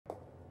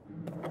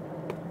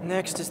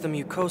Next is the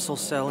mucosal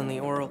cell in the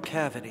oral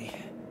cavity.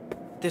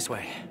 This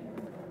way.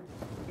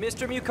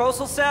 Mr.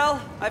 Mucosal Cell,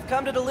 I've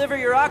come to deliver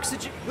your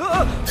oxygen.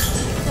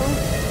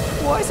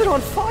 Why is it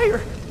on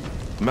fire?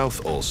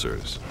 Mouth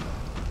ulcers.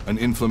 An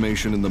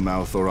inflammation in the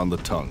mouth or on the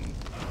tongue.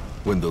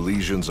 When the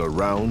lesions are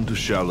round,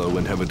 shallow,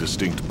 and have a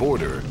distinct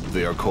border,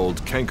 they are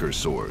called canker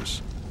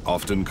sores,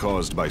 often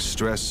caused by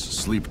stress,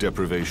 sleep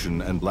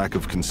deprivation, and lack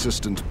of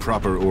consistent,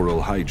 proper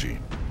oral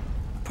hygiene.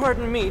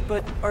 Pardon me,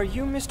 but are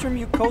you Mr.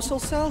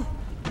 Mucosal Cell?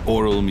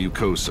 Oral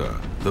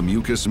mucosa, the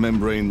mucous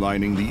membrane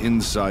lining the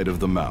inside of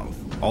the mouth,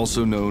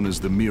 also known as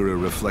the mirror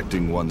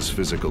reflecting one's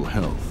physical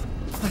health.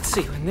 Let's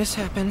see, when this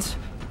happens...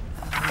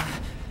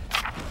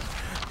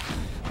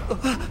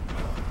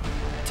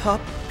 top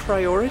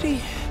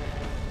priority?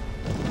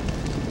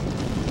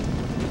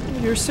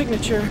 Your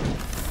signature.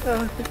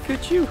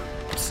 Could you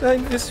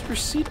sign this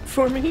receipt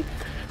for me?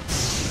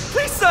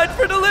 Please sign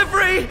for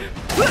delivery!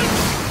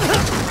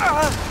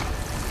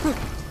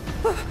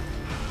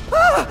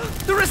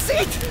 The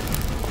receipt!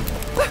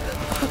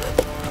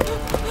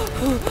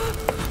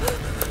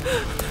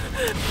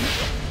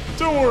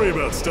 Don't worry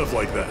about stuff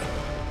like that.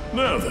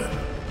 Now then,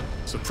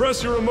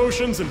 suppress your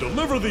emotions and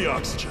deliver the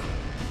oxygen.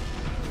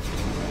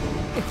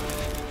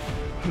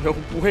 No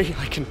way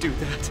I can do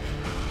that.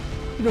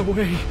 No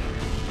way.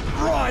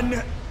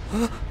 Run!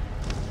 Huh?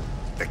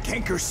 The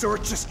canker sore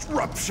just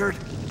ruptured.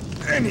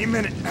 Any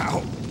minute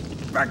now.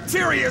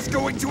 Bacteria's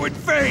going to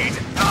invade!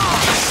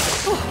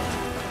 Ah!